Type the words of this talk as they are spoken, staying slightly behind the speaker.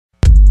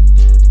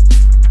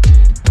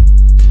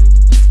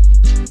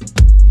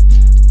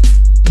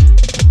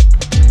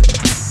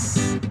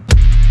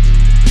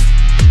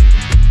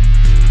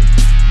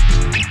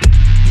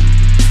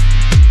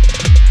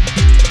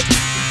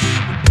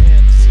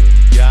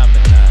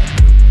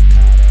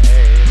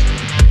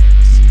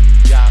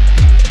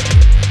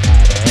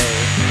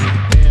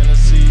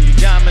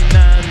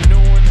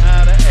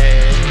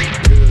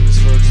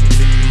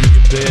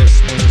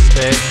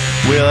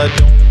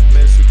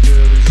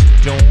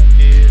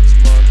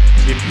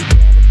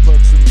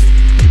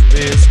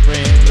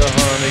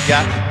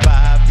got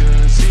 5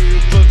 girls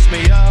here, books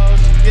me all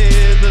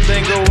together,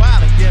 then go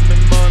out and get me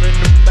money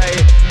to pay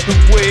the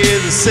way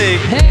they say.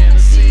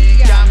 Hennessy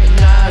got me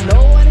not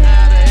knowing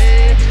how to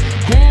act.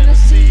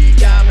 Hennessy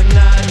got me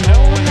not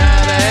knowing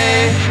how to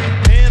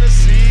act.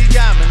 Hennessy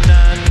got me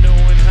not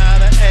knowing how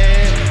to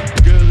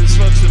act. Girl, this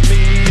fucks with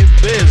me,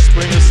 best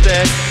bring a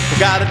stack. I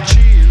got a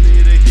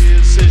cheerleader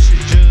here, says she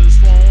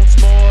just wants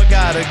more.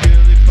 Got a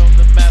girlie from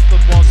the math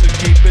that wants to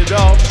keep it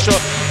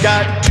offshore.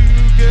 Got 2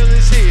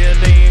 girlies here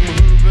named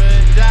Hoover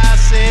and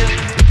Dyson.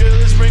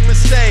 Girlies bring me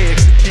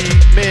stacks to keep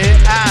me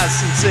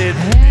ice. And said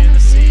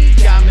Hennessy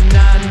got me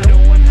not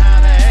knowing how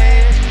to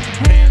act.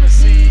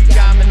 Hennessy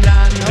got me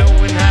not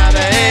knowing how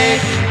to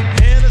act.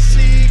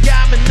 Hennessy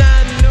got me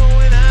not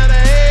knowing how to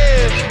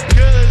act.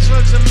 Girlies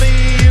fucks with me,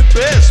 you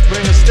best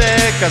bring a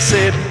stack. I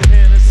said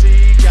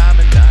Hennessy got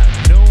me not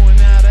knowing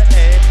how to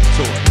act.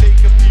 So I take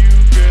a few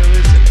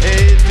girlies and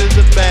head to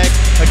the back.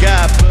 I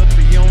got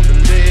Buffy on the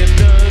left,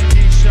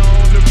 Keisha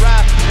on the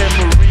right, and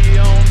Marie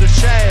on the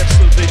shaft,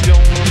 so they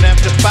don't have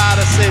to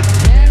fight. I said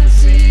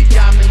Hennessy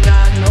got me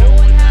not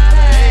knowing how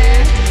to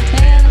act.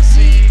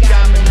 Hennessy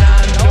got me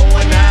not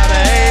knowing how to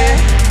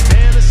act.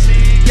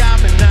 Hennessy got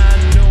me not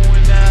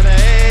knowing how to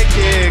act.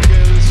 Yeah,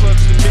 girl, this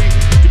fucks with me.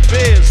 You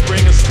best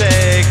bring a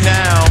stack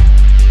now.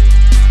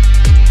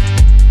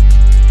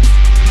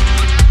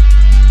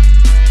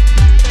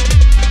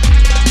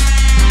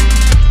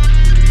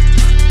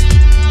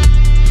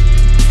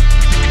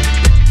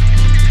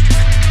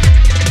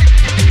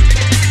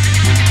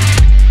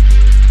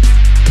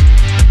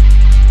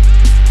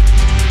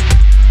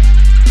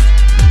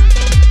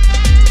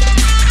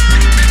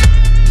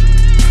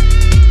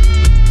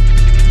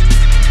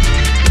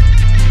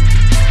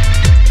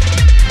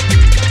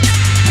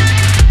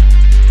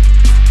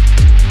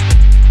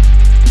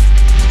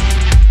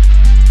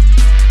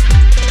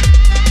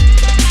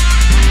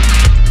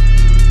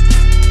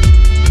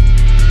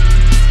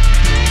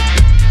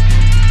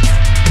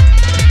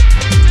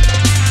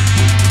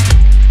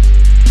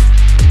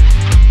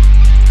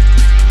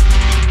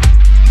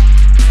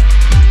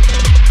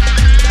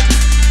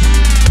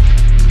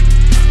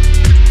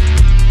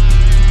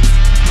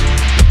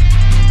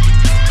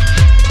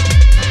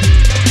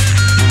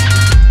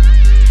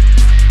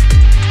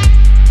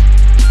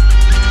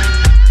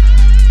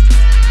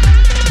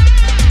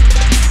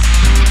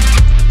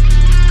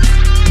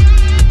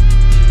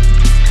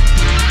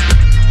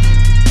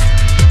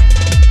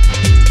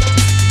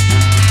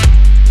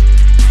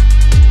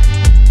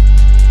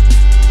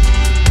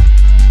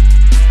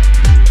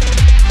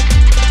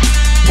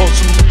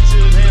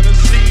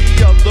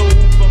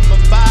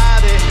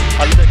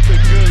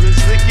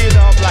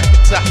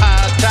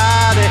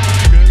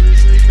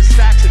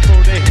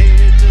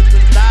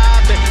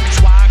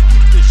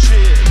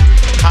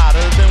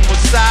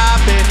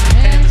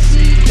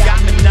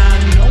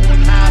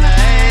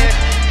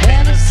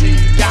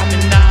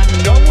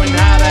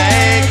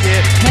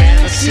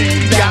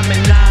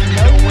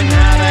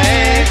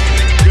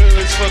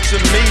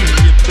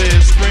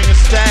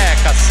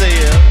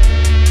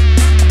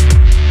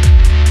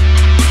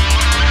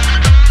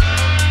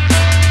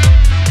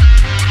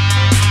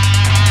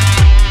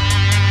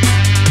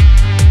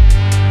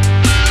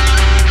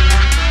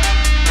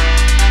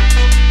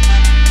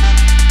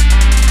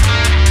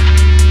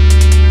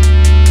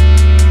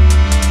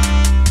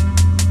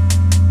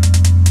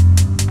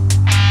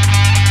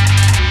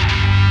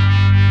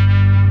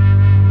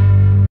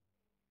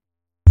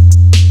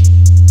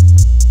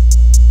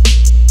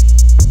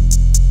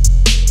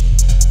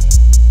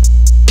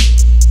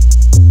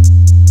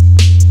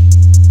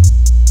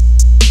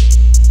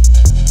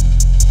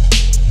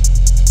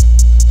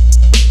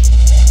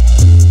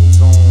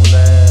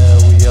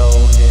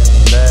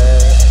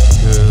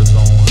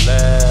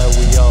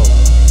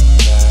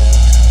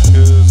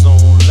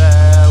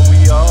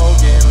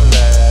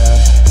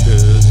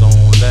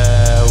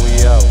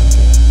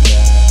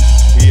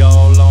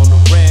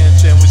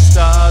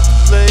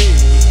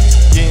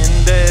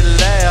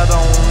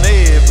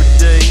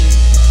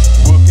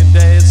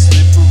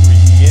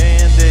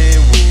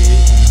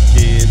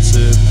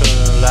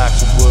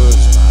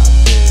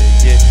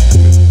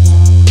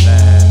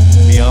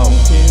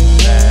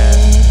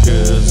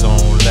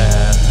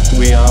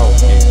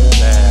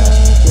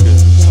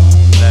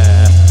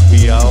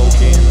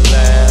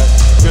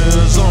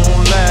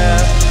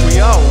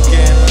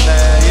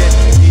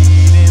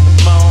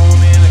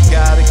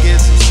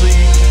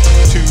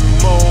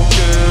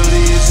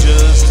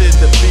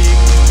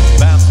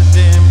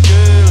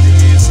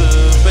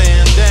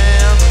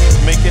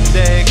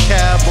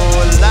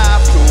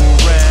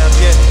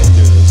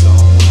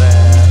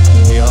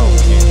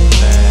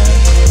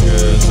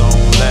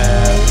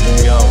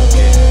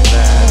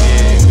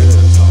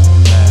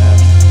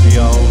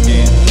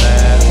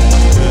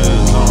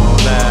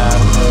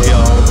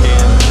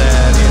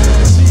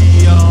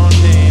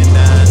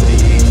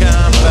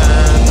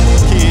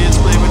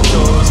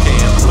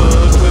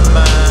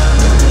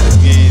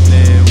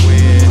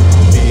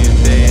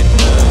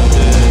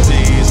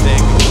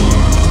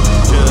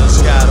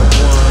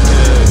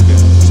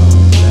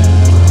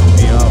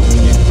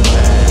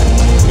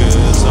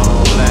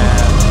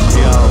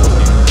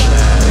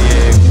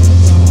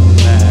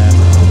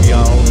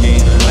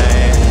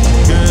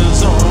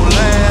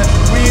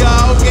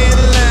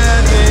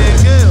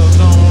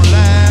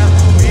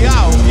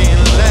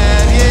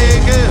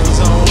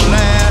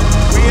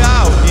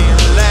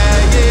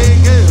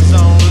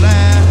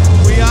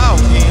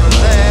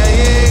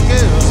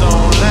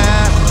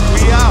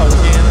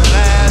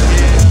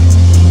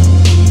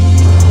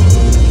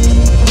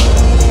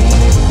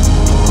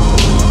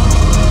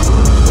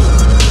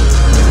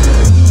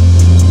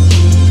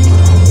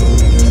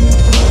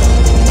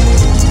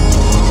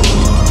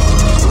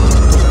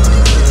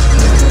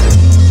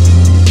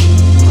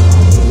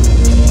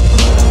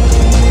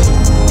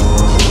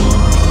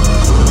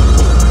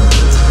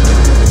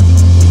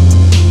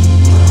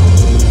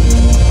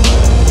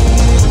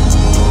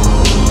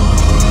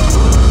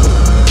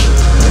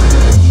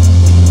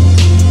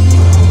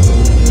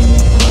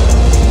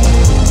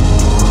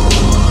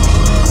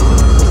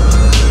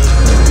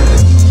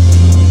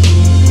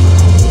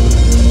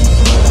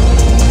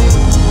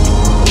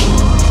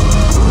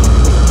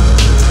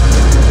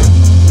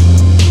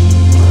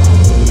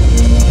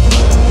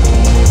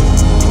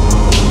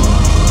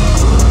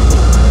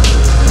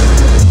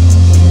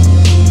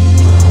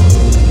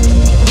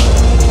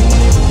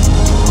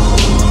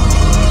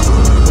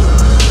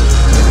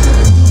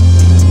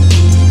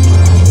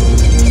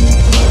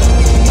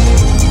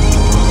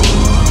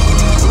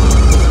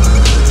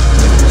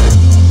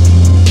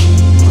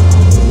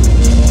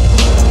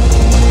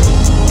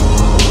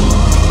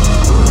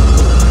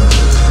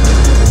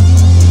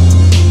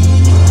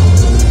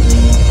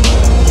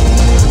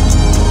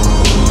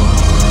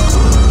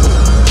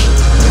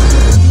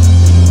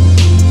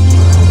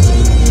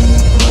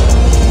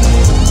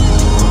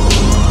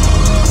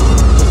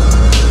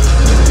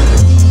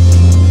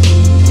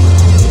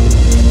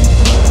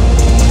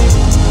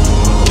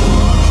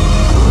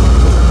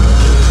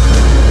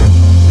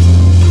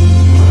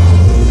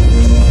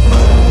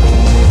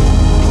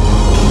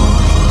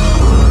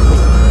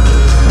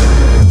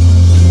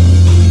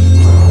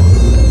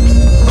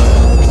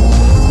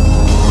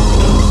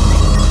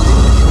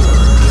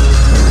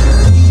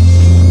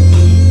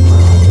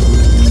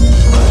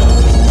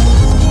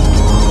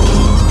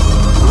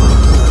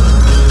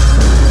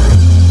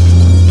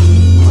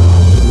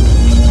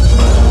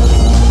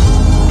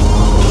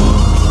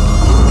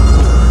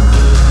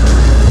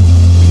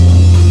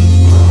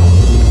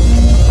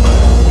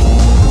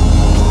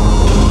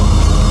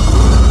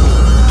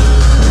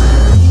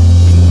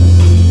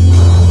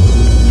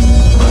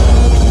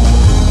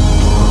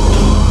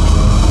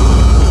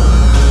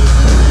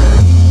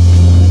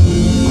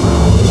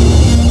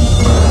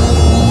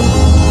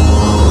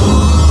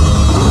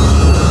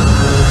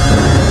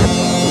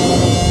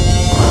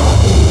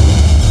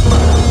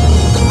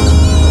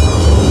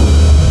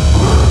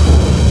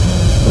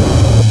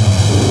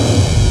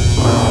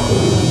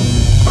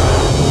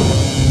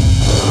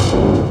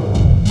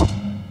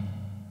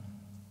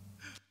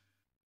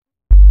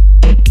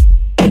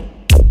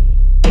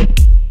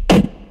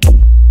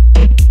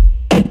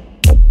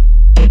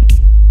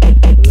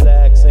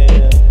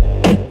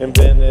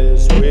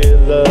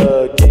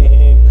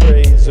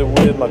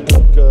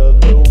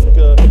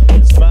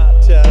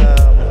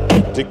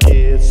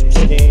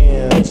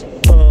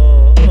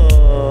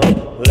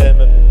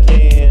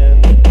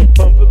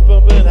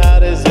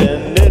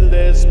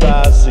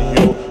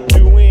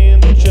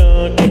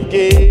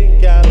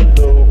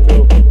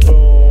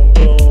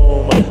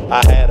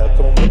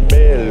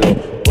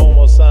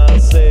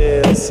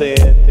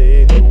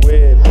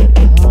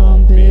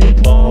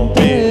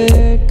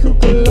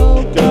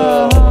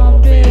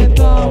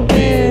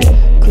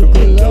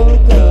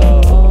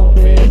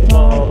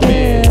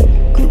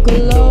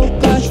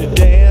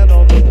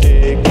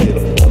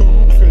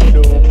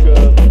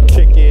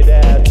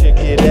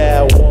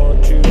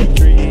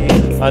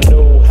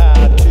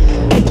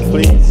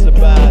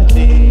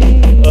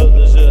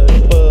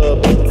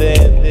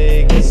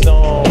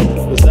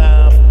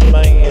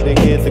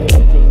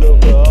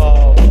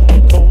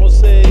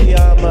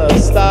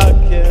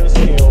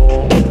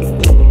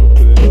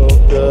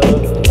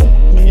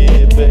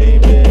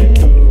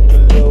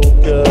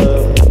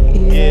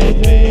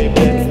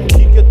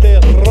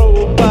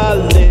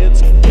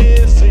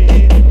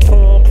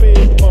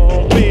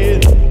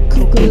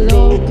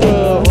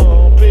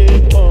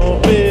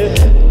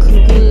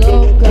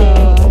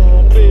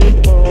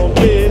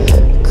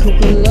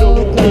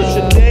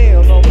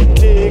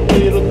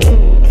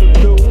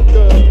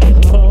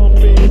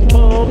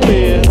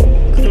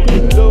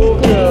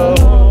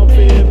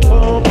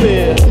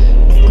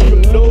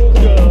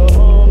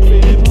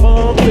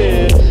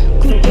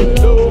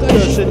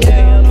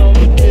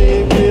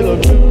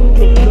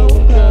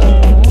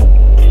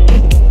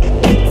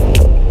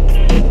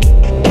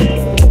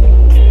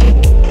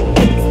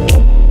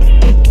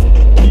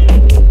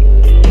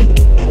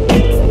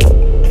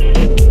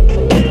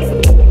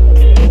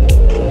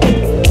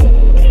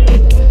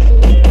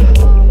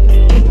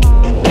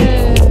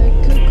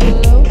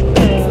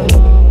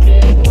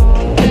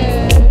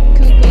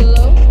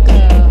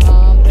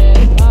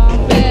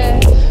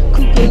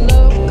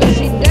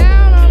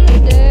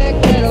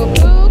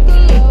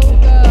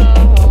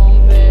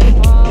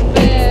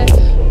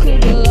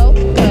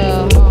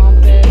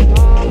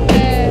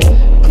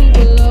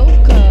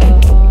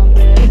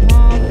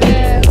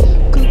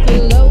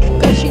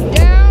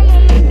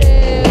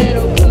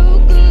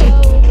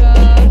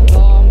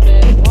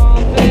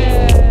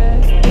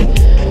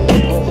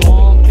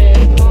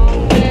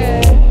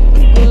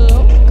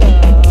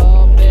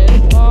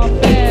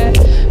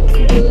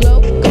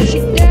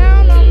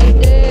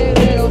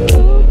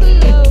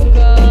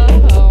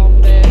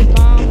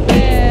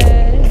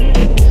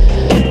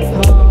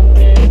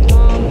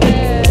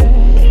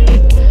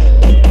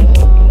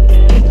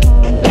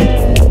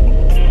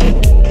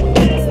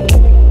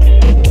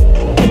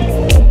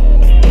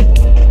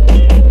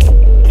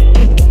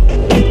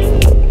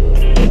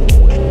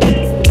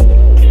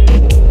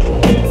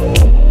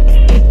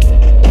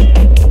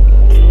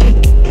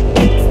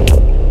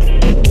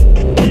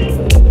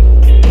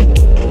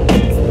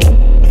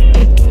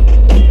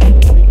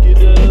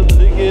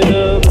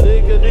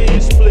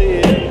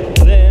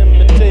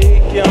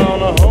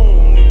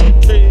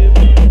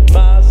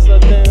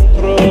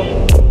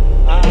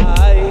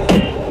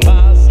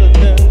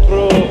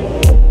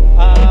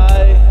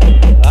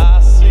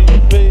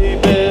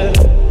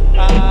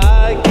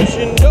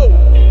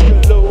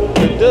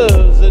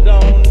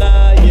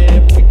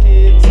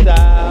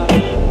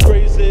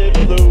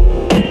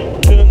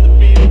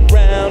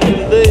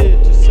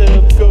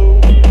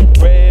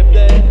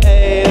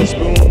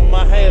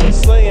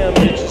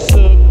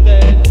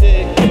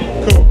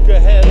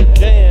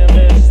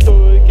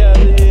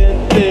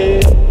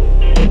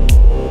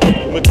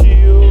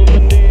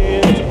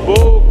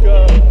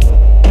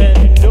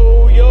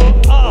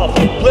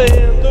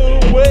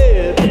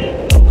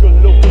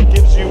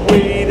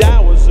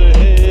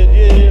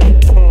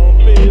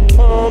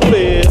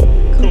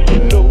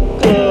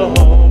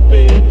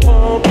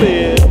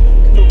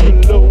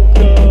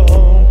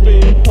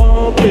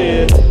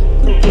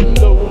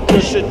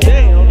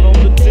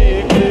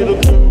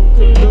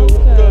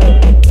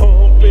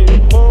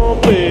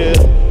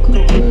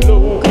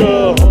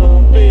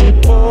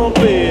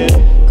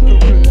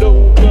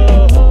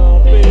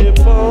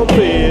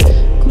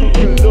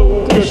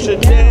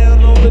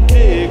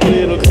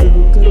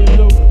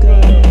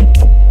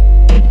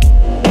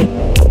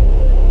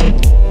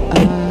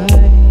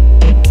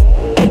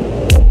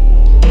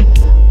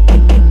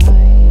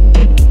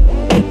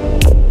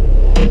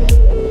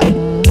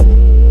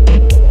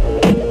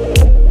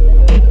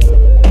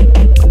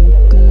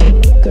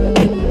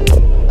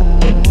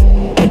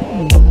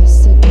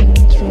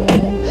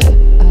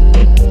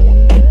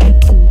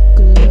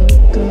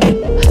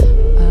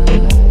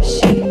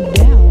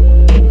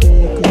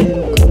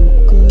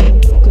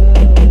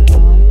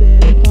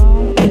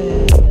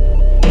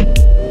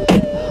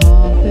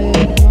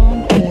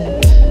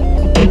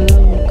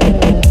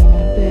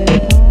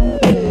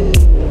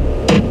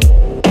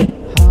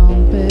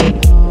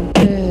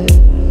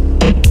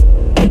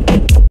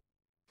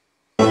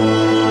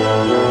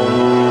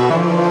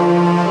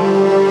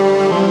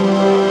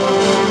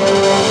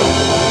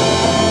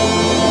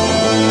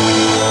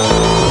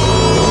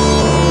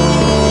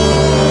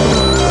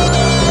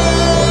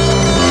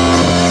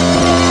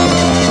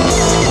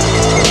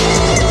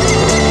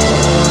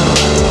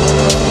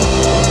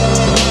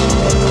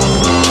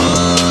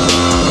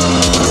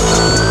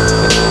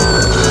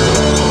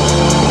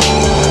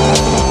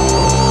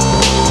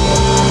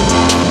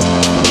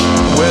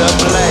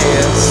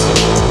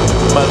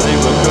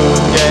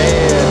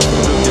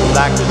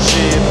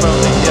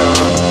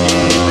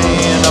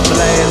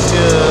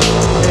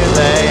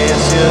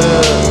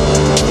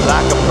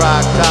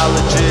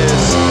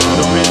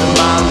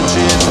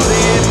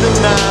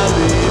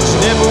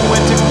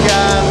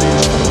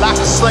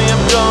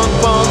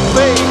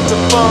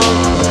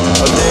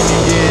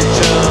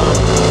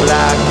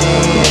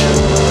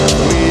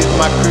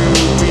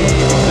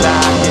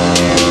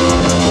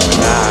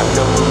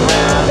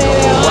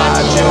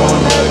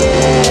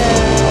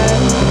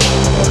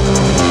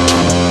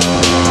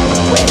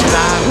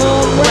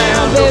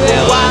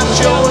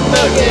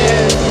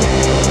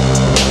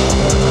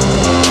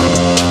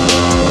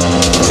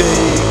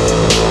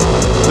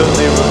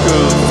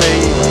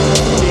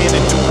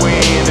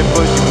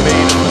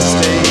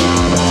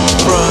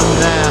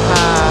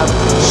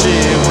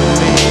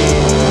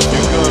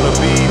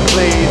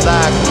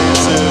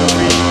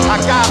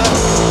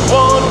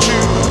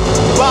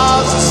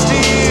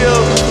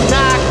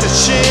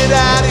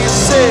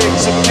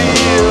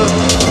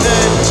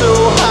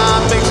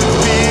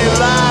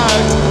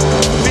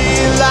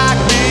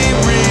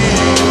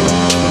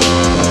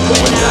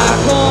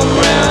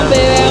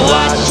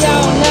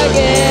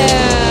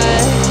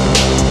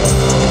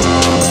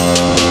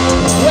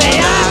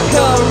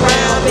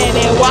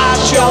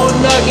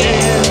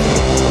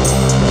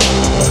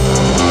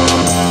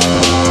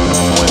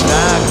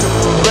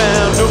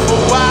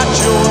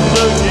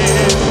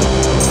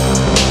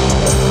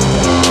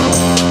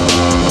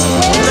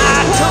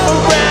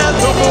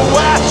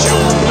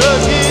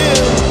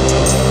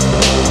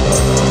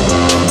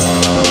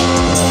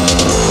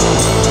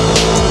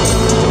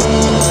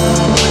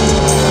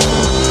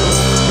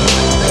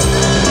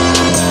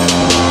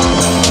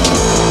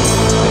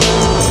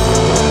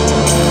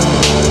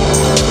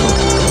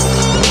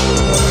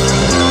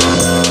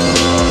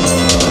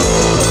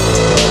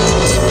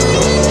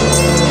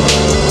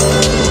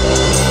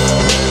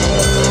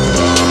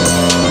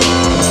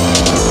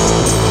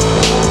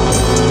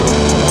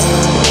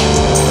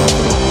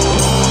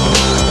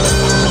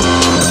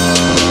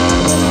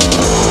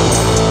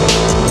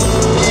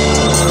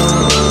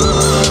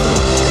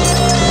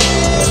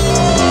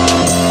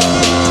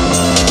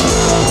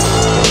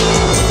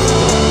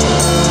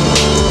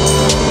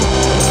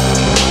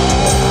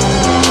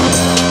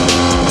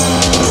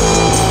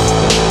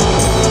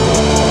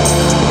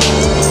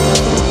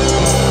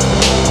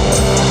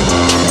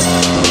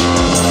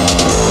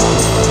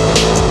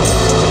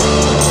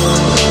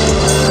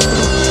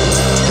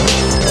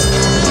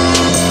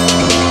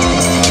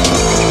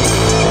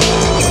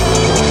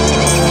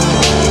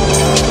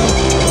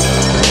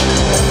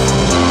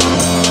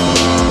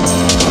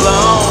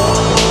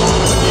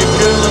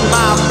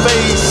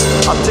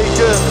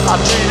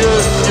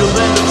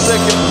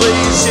 second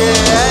place. Yeah,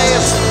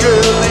 ask the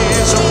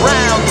girlies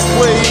around the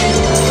way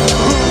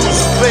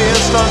who's the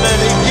best on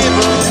any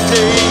given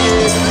day.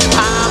 Yeah,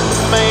 I'm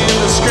the man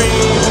that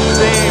screams,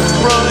 they ain't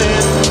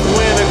running.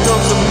 When it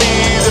comes to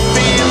me, they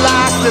feel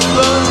like they're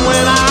fun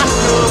when I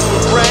come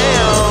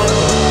around.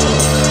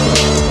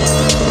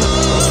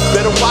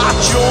 Better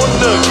watch your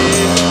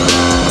nugget.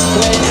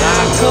 When I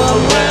come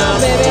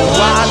around, baby,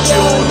 watch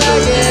your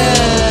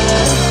nugget.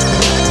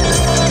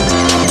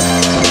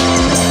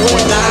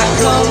 When I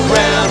come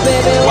around,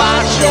 baby,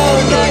 watch your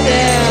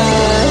nugget.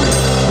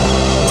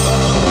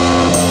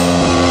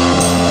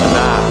 When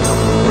I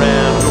come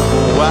around,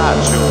 baby,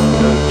 watch your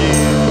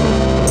nugget.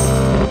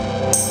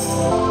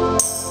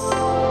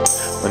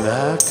 When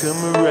I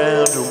come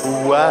around, baby,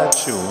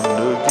 watch your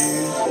nugget.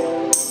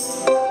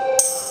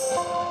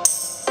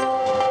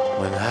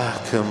 When I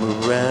come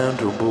around,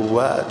 oh,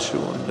 watch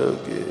your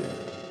nugget.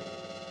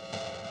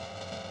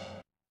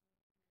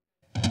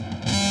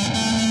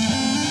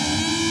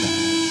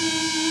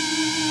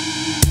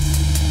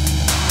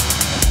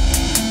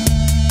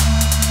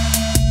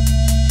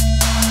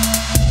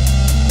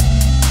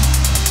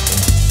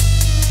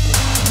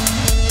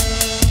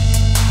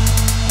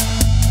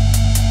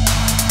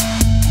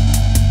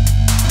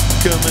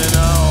 Coming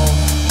on,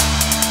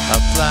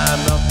 I'm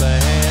flying off the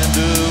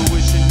handle,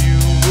 wishing you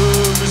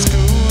were as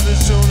cool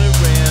as Tony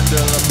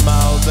Randall. I'm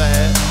all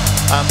that,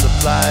 I'm the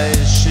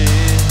flyest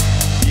shit.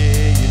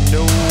 Yeah, you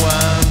know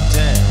I'm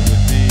down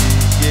with it.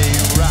 Yeah,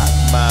 you rock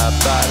my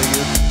body,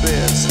 you're the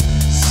best.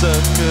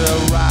 Sucker,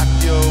 I rock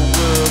your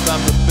world,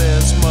 I'm the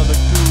best. Mother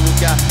cool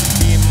guy,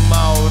 eat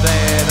all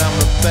that, I'm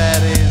the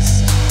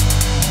fattest.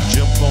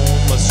 Jump on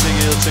my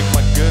scale, check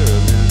my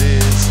girly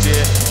list.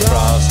 Yeah,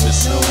 Frosty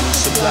Snow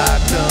Supply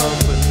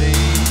Company,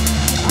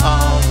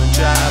 orange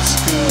ice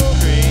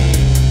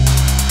cream.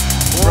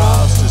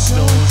 Frosty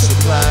Snow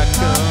Supply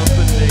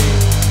Company,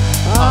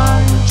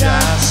 orange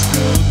ice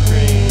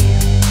cream.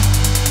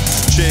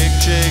 So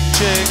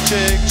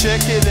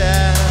check it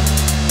out.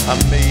 I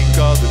make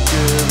all the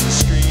girls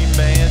scream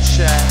and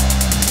shout.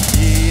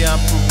 Yeah, I'm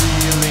for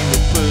real, ain't no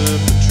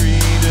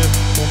perpetrator.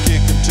 Won't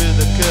kick 'em to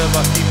the curb,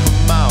 I'll keep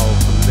 'em out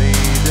for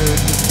later.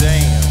 'Cause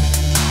damn,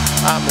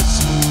 I'm as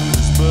smooth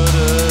as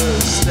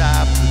butter.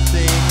 Stop the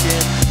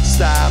thinking,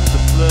 stop the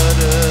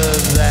flutter.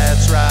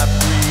 That's right,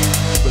 breathe,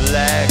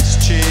 relax,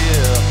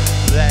 chill.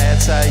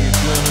 That's how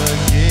you're gonna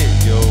get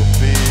your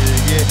fill.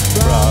 Yeah,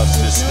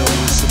 Frosty Snow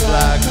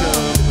Supply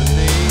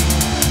Company,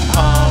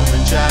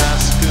 orange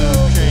ice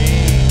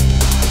cream.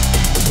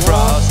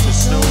 Frosty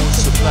Snow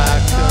Supply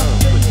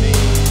Company,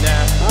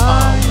 now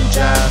orange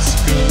ice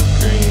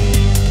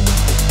cream.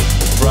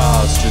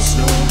 Frosty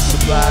Snow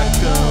Supply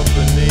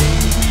Company,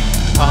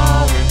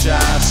 orange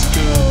ice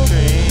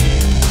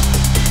cream.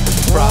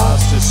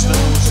 Frosty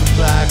Snow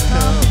Supply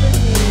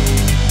Company,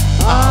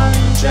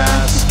 orange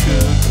ice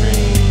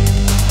cream.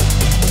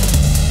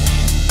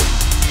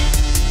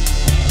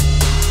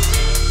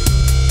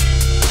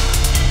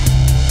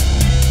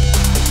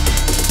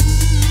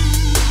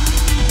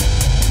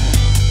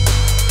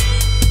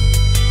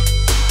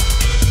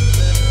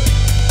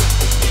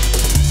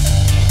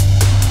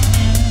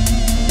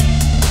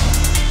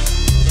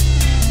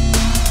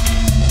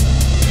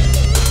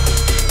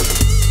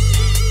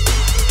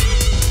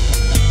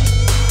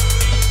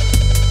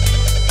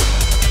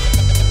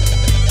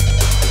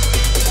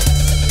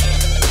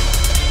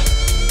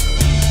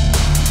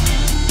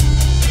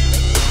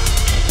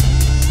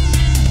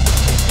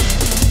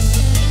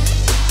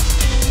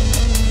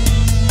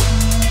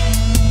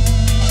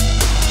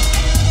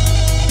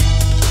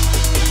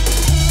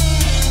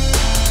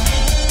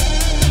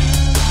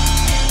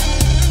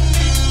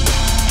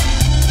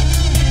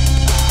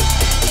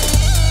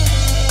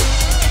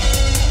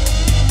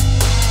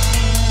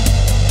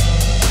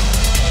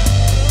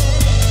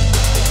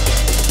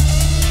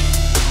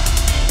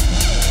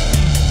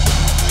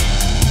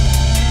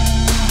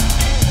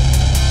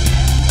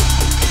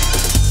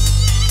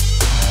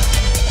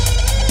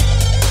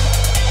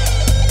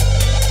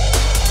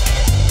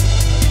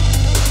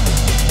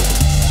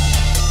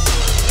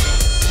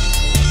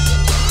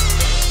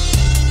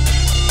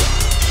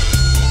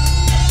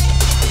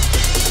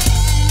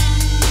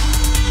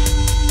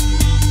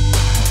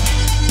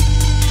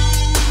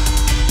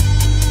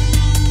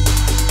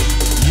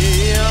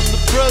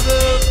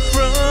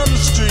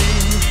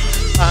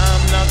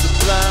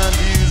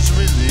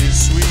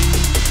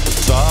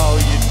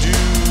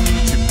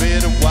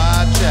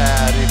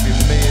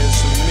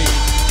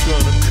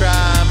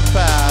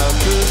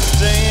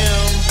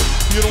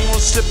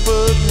 Step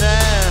up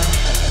now,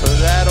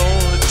 that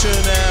only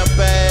turn out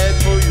bad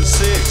for your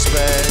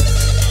six-pack.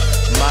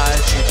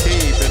 Might you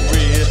keep it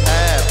real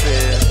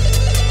happy?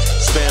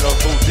 Spent a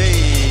whole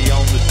day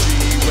on the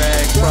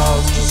G-Rack.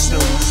 Frosty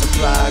Snow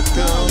Supply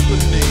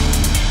Company,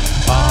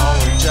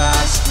 orange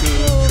ice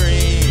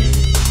cream.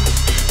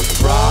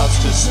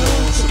 Frosty Snow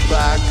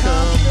Supply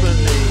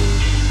Company,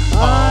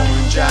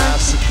 orange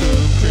ice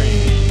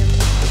cream.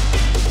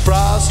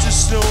 Frosty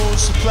Snow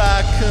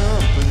Supply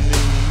Company,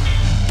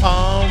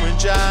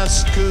 orange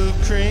ice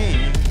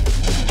cream.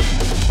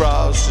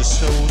 Watch this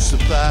whole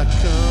supply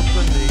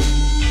company,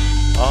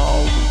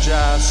 all the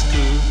jive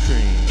school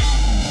cream.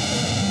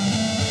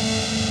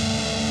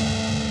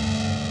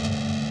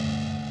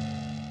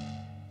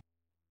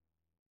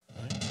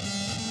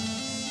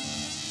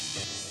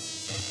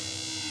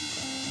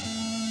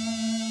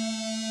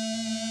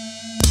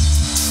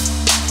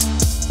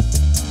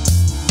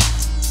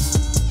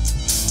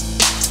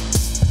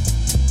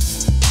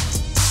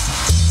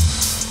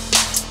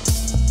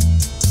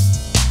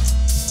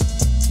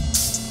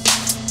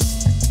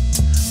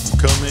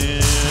 Coming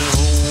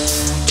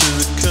home to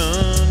the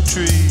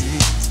country,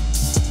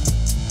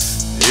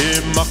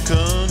 in my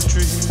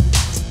country,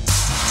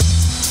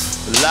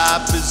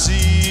 life is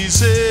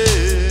easy,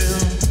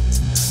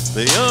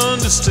 they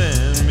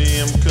understand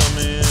me. I'm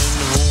coming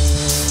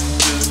home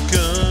to the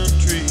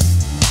country,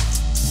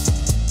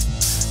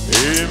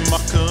 in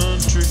my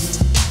country,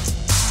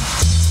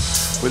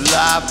 where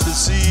life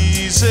is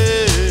easy,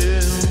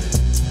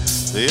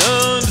 they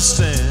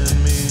understand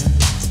me.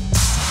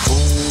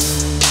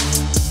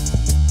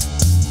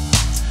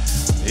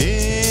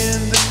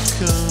 In the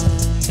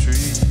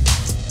country,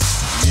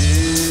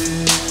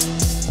 yeah,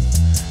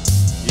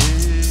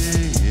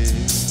 yeah, yeah.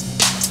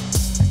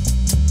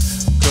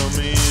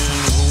 Coming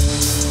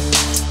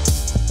home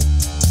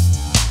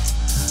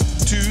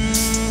to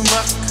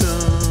my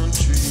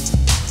country,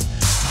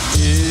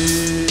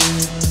 yeah,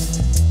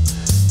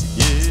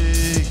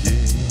 yeah, yeah.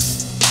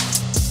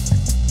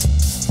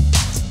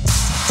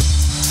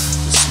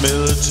 The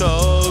smell of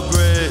tall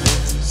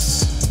grass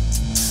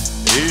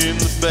in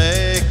the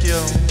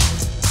backyard,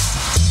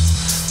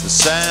 the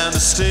sound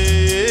of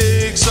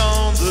sticks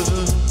on the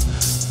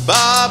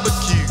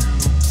barbecue,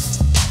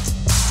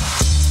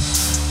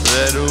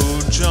 that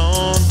old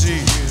John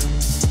Deere,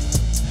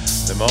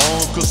 them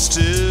uncles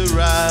still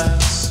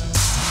rise,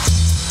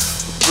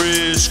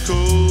 fresh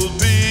cold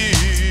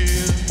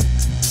beer,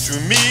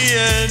 between me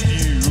and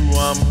you.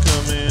 I'm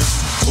coming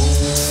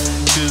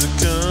home to the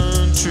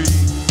country,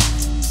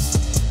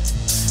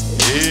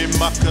 in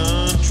my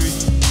country,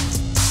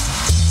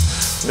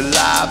 where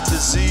life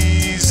is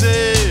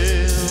easy,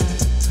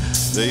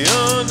 they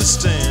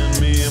understand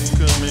me. I'm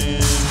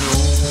coming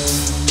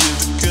home to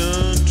the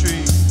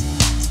country,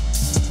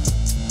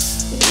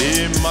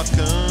 in my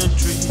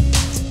country,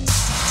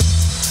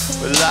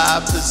 where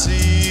life is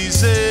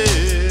easy,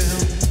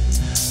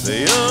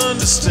 they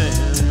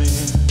understand me.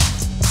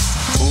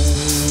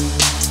 Home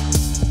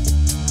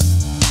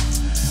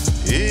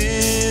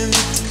in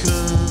the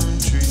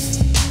country,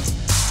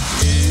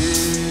 yeah.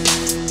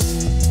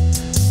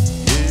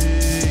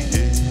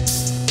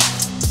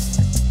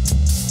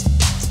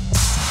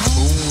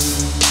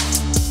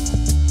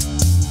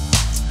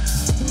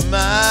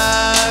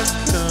 My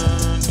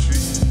country,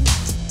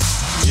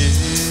 yeah,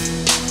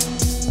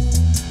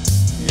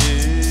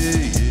 yeah,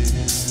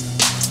 yeah.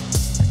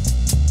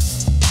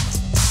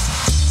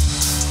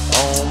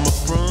 On my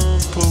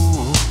front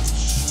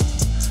porch,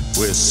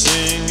 we're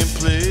sing and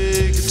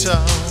play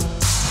guitar.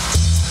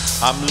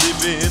 I'm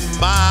living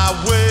my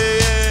way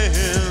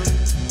and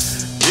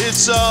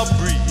it's all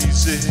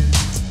breezy.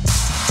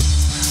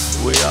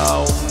 We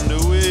all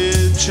know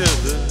each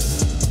other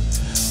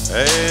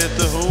at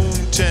the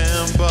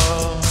hometown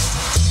bar.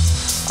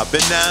 I've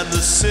been down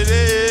the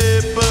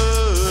city,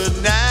 but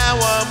now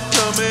I'm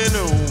coming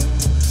home.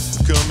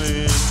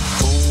 Coming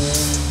home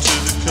to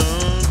the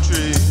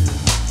country,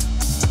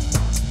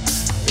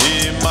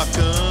 in my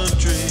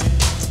country,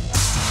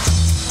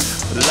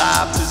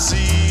 life is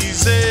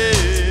easy,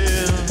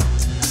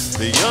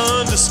 they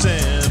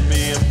understand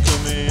me. I'm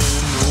coming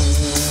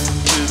home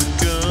to the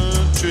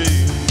country,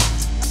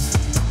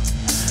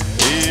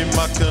 in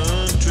my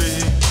country,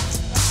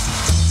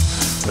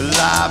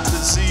 life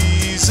is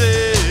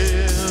easy,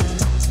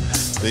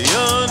 they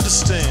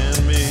understand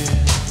me.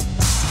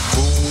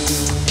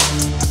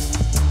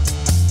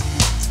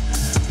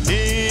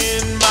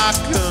 In my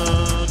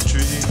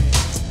country,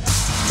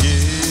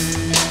 yeah,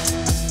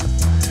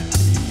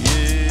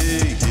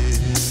 yeah,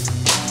 yeah.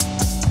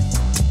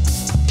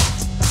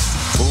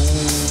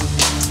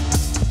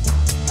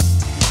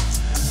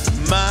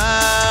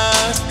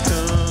 My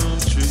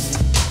country,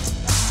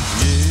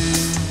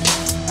 yeah.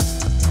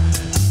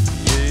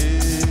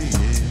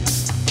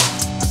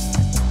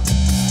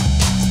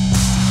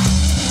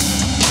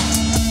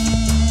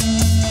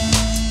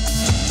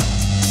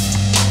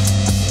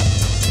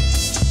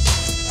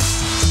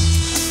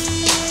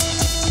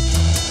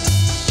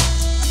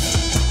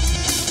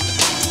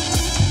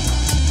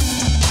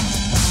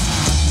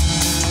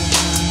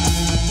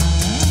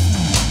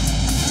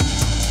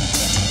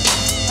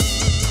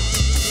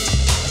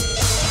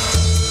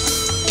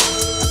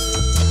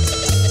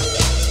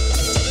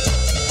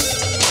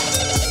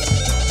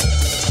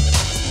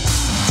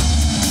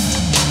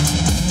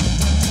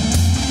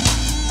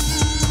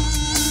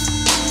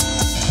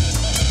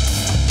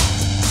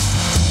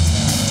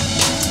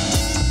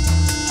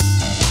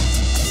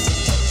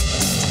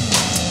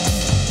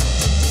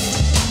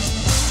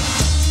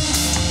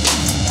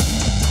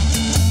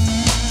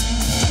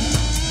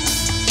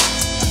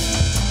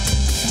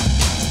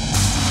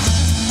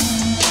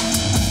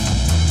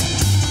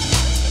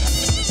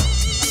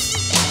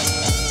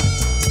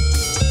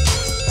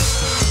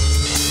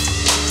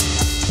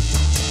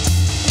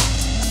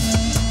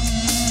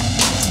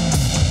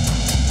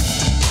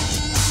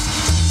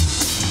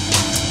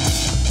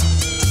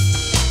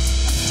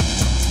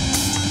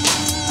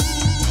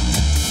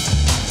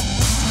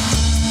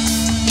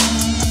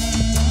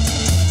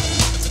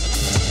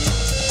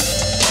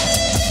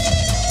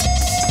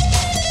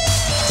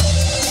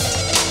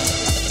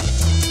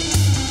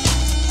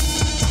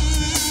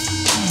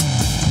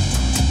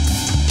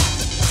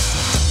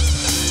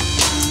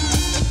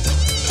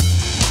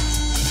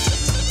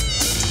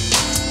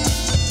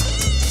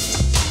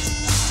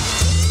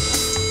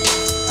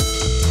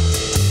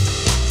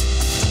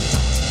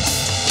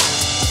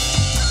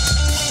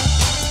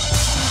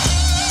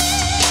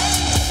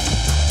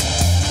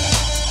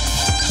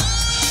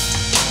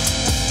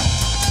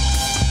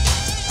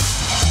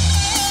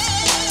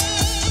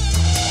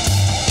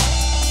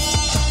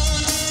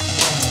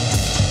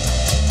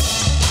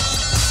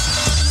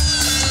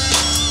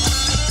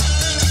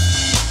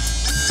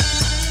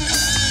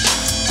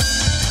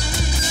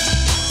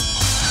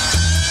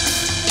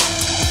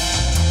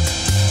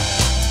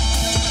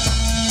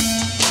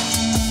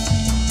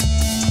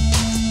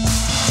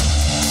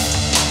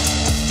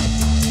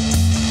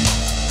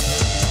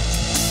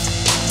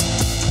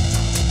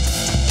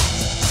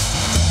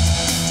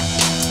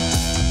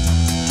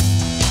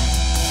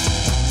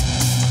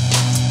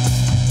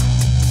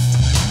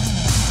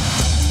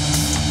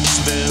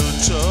 smell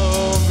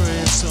tall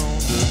grass on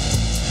the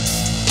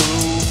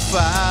blue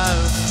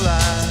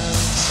fireflies.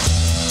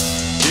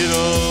 It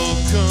all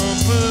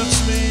comforts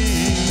me,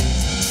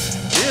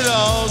 it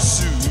all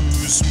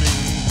soothes me.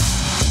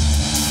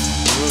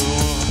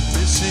 Oh,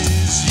 this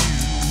is you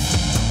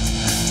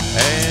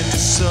and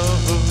your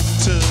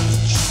soft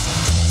touch,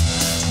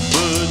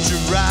 but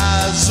your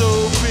eyes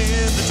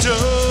open the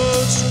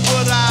touch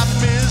what I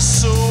miss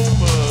so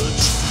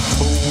much.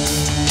 Home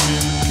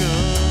in the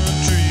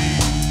country,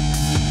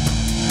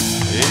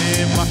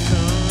 in my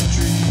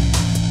country,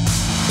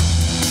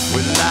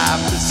 where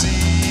life is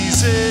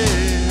easy.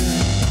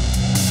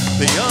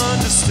 They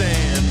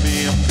understand me,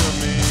 I'm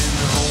coming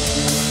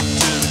home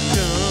to the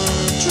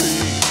country,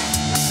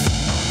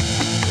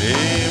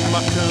 in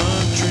my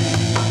country,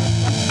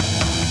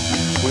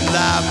 where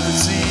life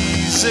is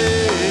easy.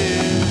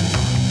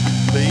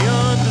 They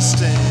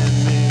understand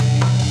me.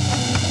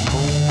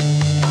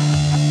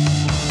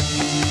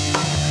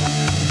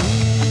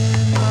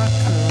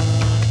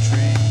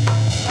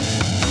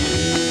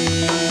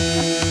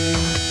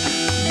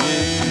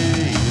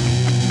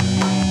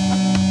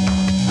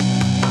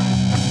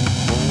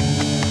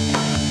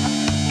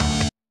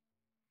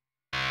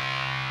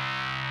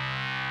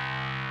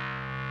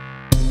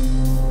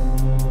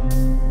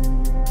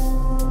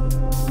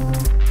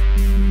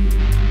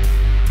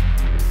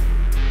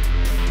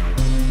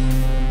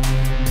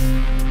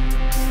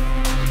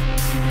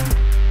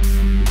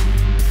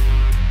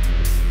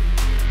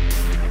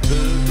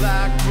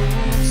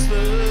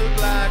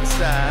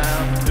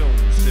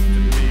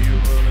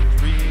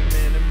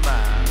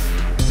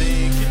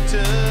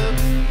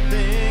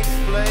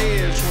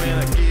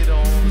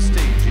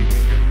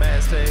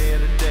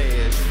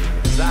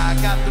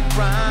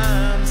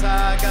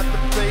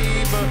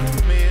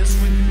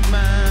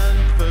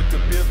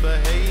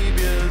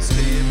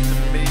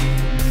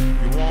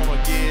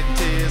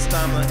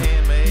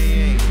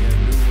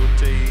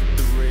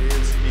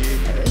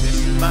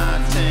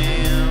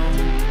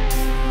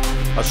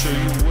 I'll show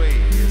you where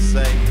you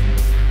say,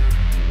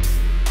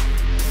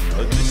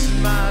 this is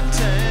my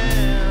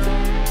town.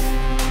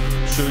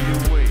 Show you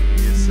where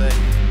you say,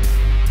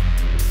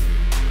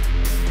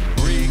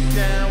 break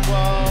down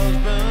walls,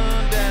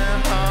 burn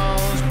down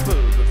halls,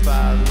 put the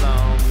fire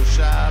along, go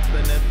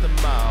shopping at the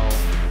mall.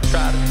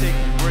 Try to take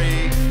a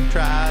break,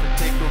 try to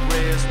take a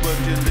rest, but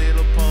your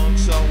little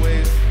punks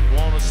always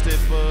wanna step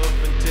up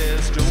and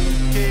test.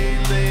 Okay,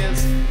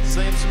 let's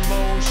sing some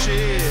more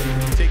shit.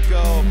 Take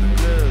off the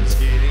gloves,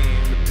 get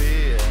in the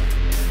bed.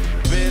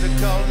 Better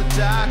call the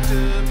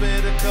doctor,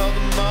 better call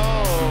the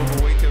mall.